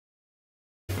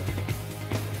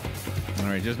All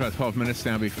right, just about 12 minutes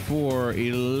now before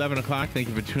 11 o'clock. Thank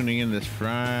you for tuning in this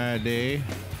Friday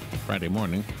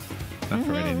morning. Not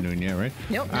Friday noon yet, right?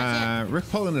 Nope, not yet. Rick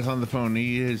Pullen is on the phone.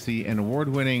 He is an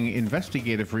award-winning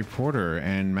investigative reporter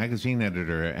and magazine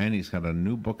editor, and he's got a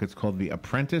new book. It's called The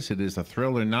Apprentice. It is a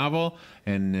thriller novel,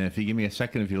 and if you give me a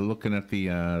second, if you're looking at the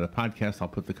podcast, I'll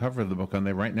put the cover of the book on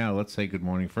there right now. Let's say good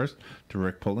morning first to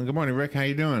Rick Pullen. Good morning, Rick. How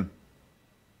you doing?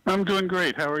 I'm doing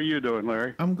great. How are you doing,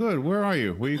 Larry? I'm good. Where are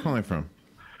you? Where are you calling from?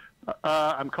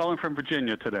 I'm calling from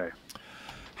Virginia today.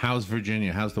 How's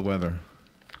Virginia? How's the weather?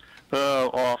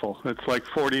 Awful. It's like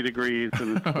 40 degrees,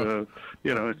 and it's,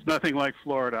 it's nothing like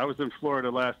Florida. I was in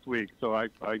Florida last week, so I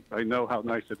know how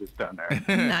nice it is down there.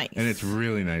 Nice. And it's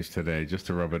really nice today, just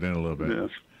to rub it in a little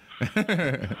bit.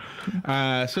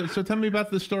 Yes. So tell me about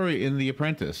the story in The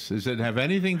Apprentice. Does it have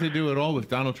anything to do at all with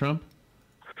Donald Trump?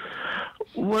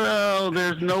 Well,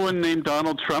 there's no one named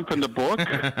Donald Trump in the book,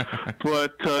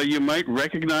 but you might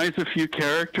recognize a few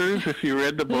characters if you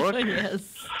read the book.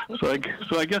 Yes. So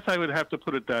I guess I would have to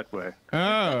put it that way.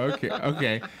 Oh,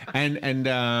 okay. And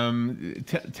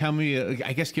tell me,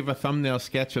 I guess give a thumbnail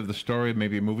sketch of the story,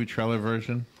 maybe a movie trailer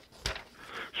version.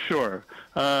 Sure.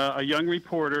 A young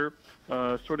reporter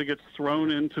sort of gets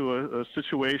thrown into a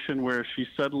situation where she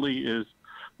suddenly is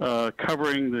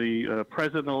covering the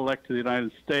president-elect of the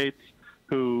United States,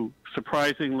 who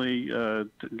surprisingly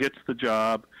gets the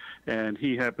job, and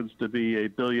he happens to be a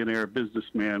billionaire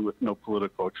businessman with no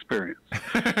political experience.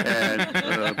 And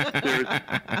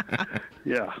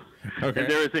and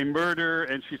there is a murder,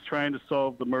 and she's trying to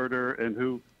solve the murder, and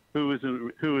who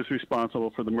is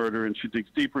responsible for the murder, and she digs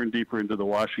deeper and deeper into the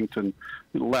Washington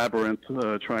labyrinth,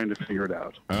 trying to figure it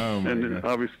out. And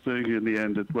obviously, in the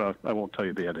end, I won't tell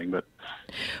you the ending,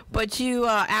 But you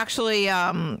actually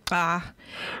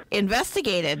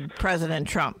investigated President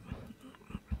Trump.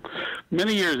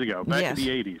 Many years ago, back Yes. in the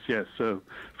 80s, yes,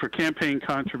 for campaign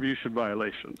contribution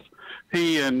violations.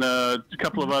 He and a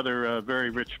couple of other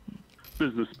very rich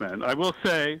businessmen. I will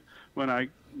say, when I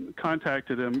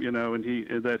contacted him, and he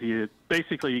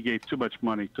gave too much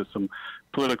money to some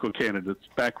political candidates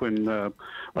back when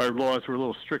our laws were a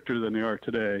little stricter than they are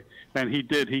today. And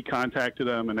he contacted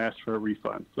them and asked for a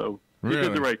refund. So he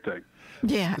did the right thing.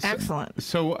 Yeah, excellent.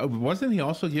 So wasn't he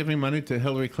also giving money to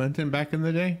Hillary Clinton back in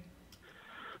the day?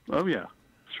 Oh, yeah,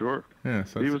 sure. Yeah,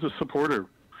 so he was a supporter.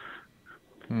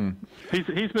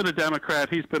 He's been a Democrat.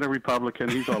 He's been a Republican.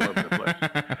 He's all over the place.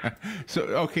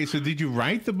 So did you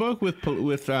write the book with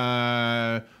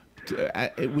the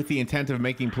intent of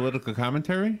making political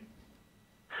commentary?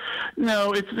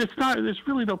 No, it's not. There's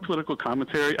really no political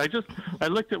commentary. I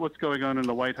looked at what's going on in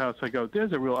the White House. I go,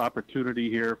 there's a real opportunity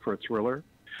here for a thriller.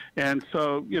 And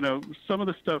so, some of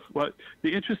the stuff. What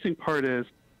the interesting part is,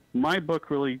 my book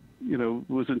really,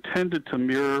 was intended to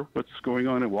mirror what's going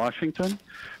on in Washington,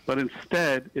 but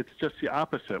instead it's just the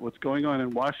opposite. What's going on in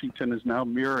Washington is now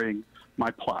mirroring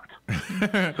my plot.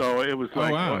 So it was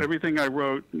like everything I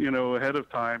wrote, ahead of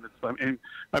time.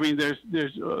 There's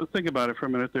think about it for a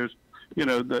minute. There's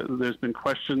been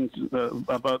questions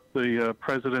about the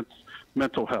president's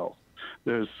mental health.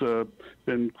 There's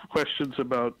been questions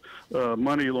about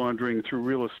money laundering through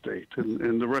real estate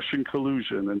and the Russian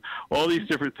collusion and all these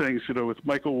different things, with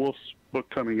Michael Wolff's book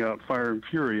coming out, Fire and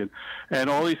Fury, and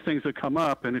all these things that come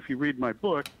up. And if you read my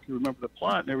book, you remember the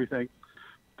plot and everything,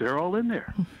 they're all in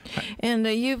there. And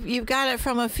you've got it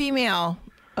from a female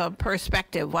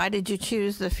perspective. Why did you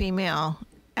choose the female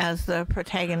as the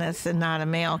protagonist and not a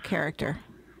male character?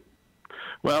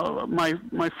 Well, my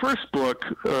first book.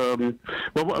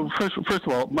 First of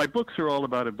all, my books are all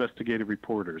about investigative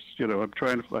reporters.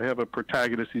 I have a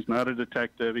protagonist. He's not a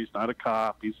detective. He's not a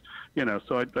cop. He's,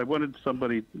 So I wanted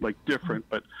somebody like different,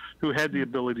 but who had the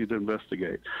ability to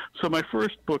investigate. So my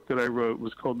first book that I wrote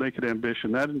was called Naked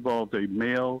Ambition. That involved a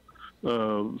male,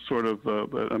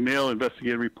 a male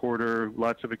investigative reporter,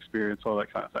 lots of experience, all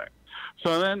that kind of thing.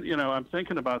 So then, I'm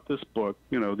thinking about this book,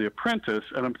 The Apprentice,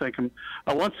 and I'm thinking,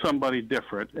 I want somebody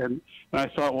different. And I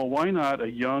thought, well, why not a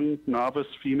young, novice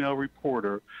female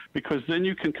reporter? Because then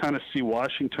you can kind of see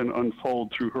Washington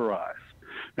unfold through her eyes.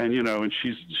 And, and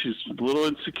she's a little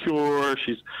insecure.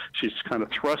 She's kind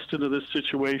of thrust into this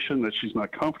situation that she's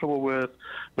not comfortable with,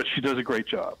 but she does a great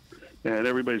job. And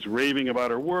everybody's raving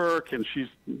about her work, and she's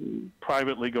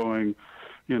privately going,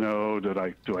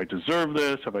 do I deserve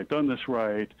this? Have I done this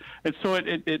right? And so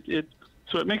it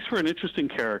makes for an interesting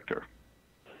character.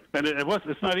 and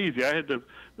it's not easy. I had to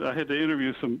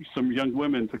interview some young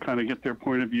women to kind of get their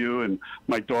point of view, and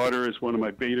my daughter is one of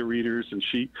my beta readers, and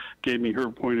she gave me her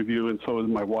point of view, and so is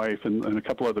my wife and a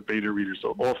couple other beta readers,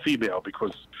 so all female,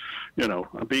 because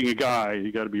being a guy,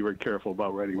 you got to be very careful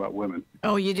about writing about women.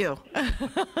 Oh, you do.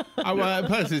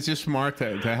 Plus, it's just smart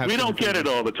to have. We don't get it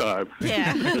all the time.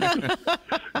 Yeah.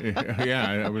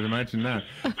 Yeah, I would imagine that.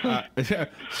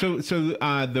 So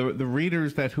the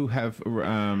readers who have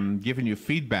given you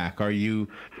feedback, are you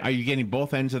getting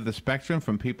both ends of the spectrum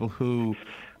from people who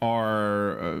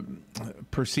are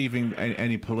perceiving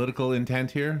any political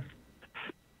intent here?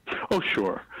 Oh,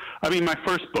 sure. I mean, my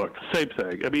first book, same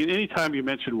thing. I mean, anytime you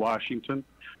mention Washington,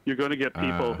 you're going to get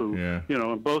people who,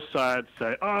 on both sides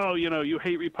say, oh, you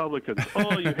hate Republicans.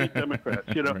 Oh, you hate Democrats,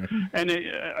 Right. And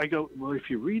I go, well, if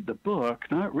you read the book,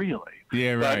 not really.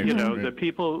 Yeah, right. But, the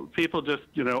people just,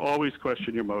 always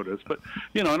question your motives. But,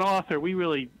 an author, we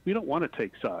don't want to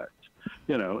take sides.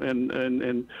 One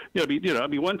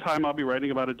time I'll be writing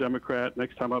about a Democrat,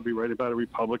 next time I'll be writing about a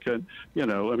Republican.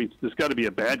 There's got to be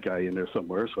a bad guy in there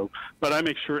somewhere. So, but I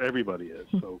make sure everybody is.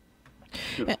 So,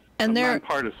 and I'm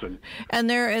nonpartisan. And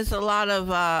there is a lot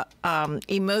of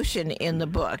emotion in the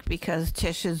book because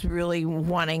Tish is really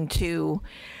wanting to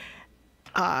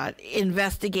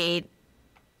investigate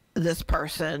this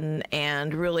person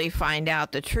and really find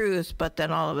out the truth, but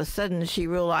then all of a sudden she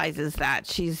realizes that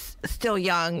she's still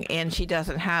young and she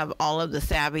doesn't have all of the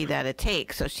savvy that it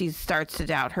takes, so she starts to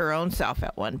doubt her own self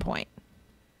at one point.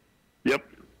 Yep,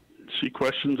 she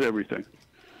questions everything.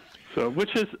 So,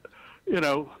 which is,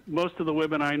 most of the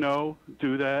women I know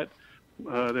do that.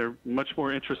 They're much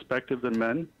more introspective than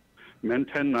men. Men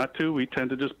tend not to. We tend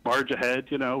to just barge ahead,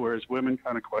 whereas women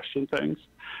kind of question things.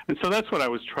 And so that's what I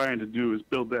was trying to do, is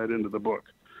build that into the book.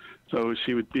 So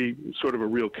she would be sort of a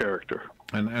real character.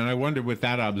 And I wonder, with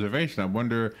that observation, I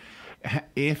wonder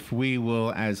if we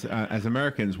will, as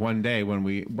Americans, one day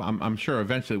when I'm sure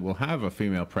eventually we'll have a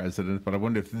female president, but I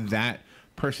wonder if that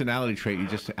personality trait you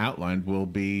just outlined will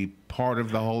be part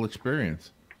of the whole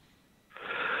experience.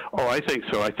 Oh, I think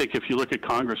so. I think if you look at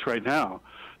Congress right now,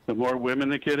 the more women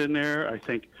that get in there, I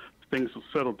think things will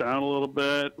settle down a little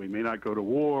bit. We may not go to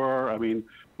war. I mean,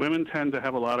 women tend to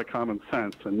have a lot of common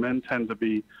sense, and men tend to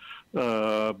be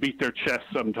beat their chests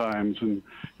sometimes and,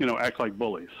 act like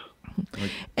bullies.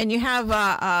 And you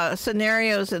have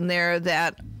scenarios in there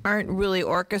that aren't really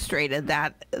orchestrated,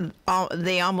 that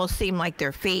they almost seem like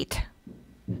they're fate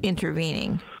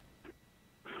intervening.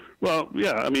 Well,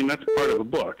 yeah, that's part of a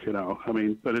book,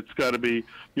 but it's got to be,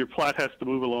 your plot has to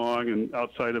move along, and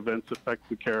outside events affect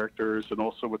the characters and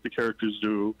also what the characters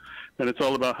do, and it's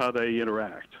all about how they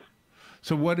interact.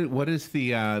 So what is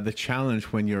the challenge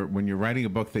when you're writing a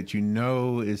book that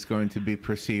is going to be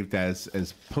perceived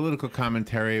as political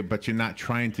commentary, but you're not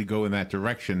trying to go in that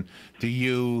direction? Do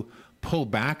you pull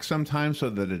back sometimes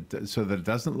so that it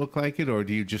doesn't look like it, or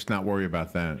do you just not worry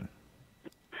about that?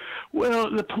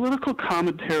 Well, the political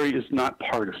commentary is not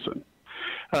partisan.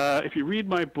 If you read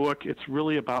my book, it's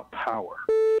really about power.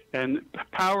 And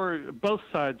power, both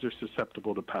sides are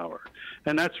susceptible to power.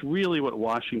 And that's really what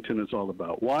Washington is all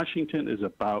about. Washington is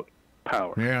about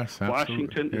power. Yes, absolutely.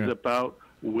 Washington is about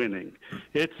winning.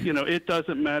 It's, it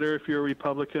doesn't matter if you're a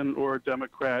Republican or a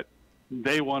Democrat.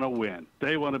 They want to win.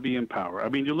 They want to be in power.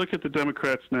 You look at the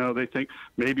Democrats now, they think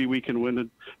maybe we can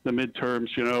win the midterms,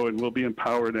 and we'll be in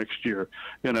power next year,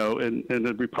 and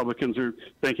the Republicans are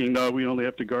thinking, no, we only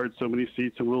have to guard so many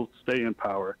seats and we'll stay in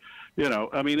power.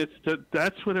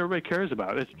 That's what everybody cares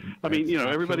about.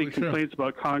 Everybody complains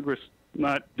about Congress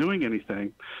not doing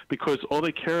anything because all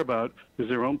they care about is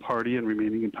their own party and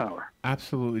remaining in power.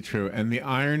 Absolutely true. And the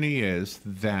irony is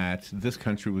that this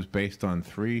country was based on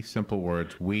three simple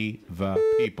words: we the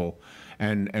people.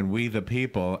 And we the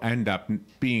people end up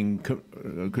being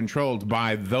controlled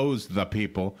by those the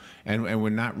people, and we're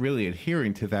not really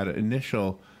adhering to that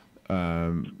initial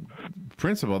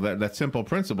principle, that simple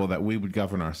principle that we would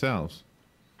govern ourselves.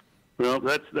 Well,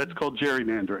 that's called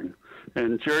gerrymandering.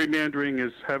 And gerrymandering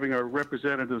is having our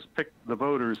representatives pick the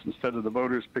voters instead of the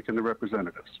voters picking the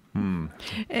representatives.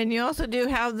 And you also do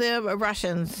have the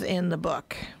Russians in the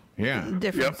book. Yeah.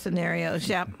 Different scenarios.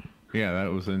 Yep. Yeah,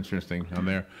 that was interesting on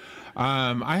there.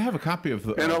 I have a copy of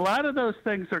the... And a lot of those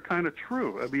things are kind of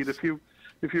true. If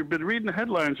you've been reading the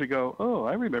headlines, you go, oh,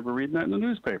 I remember reading that in the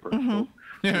newspaper. Mm-hmm. So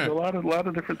there's a lot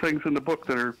of different things in the book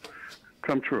that are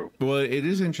come true. Well, it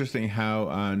is interesting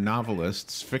how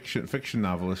novelists, fiction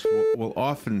novelists, will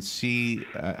often see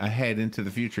ahead into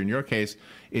the future. In your case,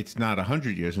 it's not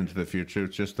 100 years into the future.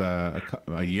 It's just a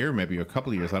year, maybe a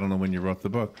couple of years. I don't know when you wrote the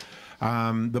book.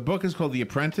 The book is called The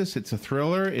Apprentice. It's a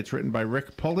thriller. It's written by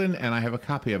Rick Pullen, and I have a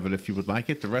copy of it if you would like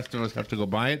it. The rest of us have to go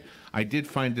buy it. I did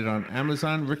find it on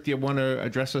Amazon. Rick, do you want to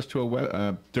address us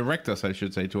to direct us, I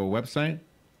should say, to a website?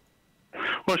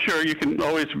 Well, sure. You can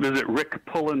always visit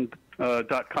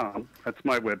rickpullen.com. That's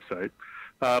my website.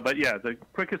 But yeah, the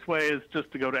quickest way is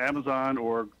just to go to Amazon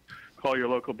or call your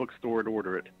local bookstore to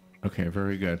order it. Okay,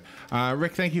 very good.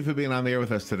 Rick, thank you for being on the air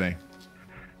with us today.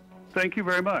 Thank you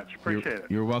very much. Appreciate it.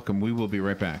 You're welcome. We will be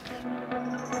right back.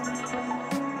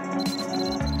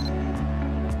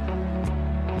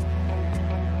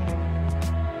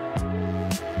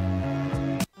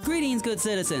 Greetings, good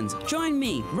citizens. Join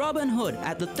me, Robin Hood,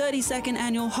 at the 32nd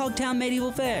Annual Hogtown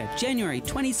Medieval Fair, January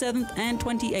 27th and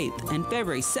 28th, and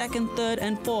February 2nd, 3rd,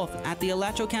 and 4th at the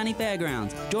Alachua County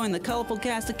Fairgrounds. Join the colorful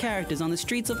cast of characters on the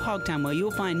streets of Hogtown, where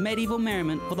you'll find medieval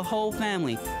merriment for the whole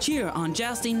family. Cheer on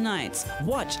jousting nights,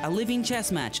 watch a living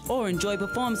chess match, or enjoy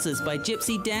performances by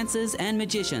gypsy dancers and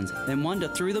magicians. Then wander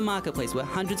through the marketplace where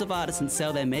hundreds of artisans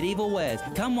sell their medieval wares.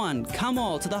 Come one, come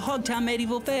all to the Hogtown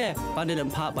Medieval Fair, funded in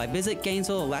part by Visit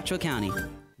Gainesville, Alachua County.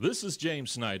 This is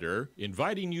James Snyder,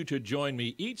 inviting you to join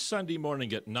me each Sunday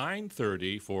morning at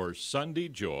 9:30 for Sunday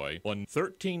Joy on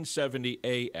 1370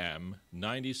 AM,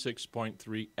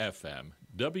 96.3 FM,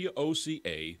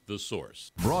 WOCA, The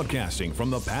Source. Broadcasting from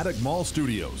the Paddock Mall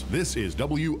Studios, this is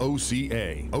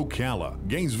WOCA, Ocala,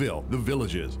 Gainesville, The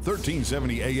Villages,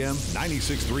 1370 AM,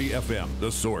 96.3 FM,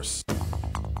 The Source.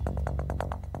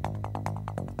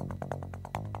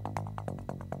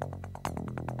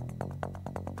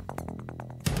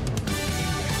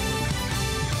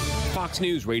 Fox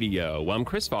News Radio, I'm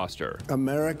Chris Foster.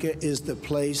 America is the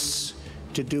place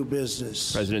to do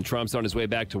business. President Trump's on his way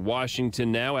back to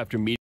Washington now after meeting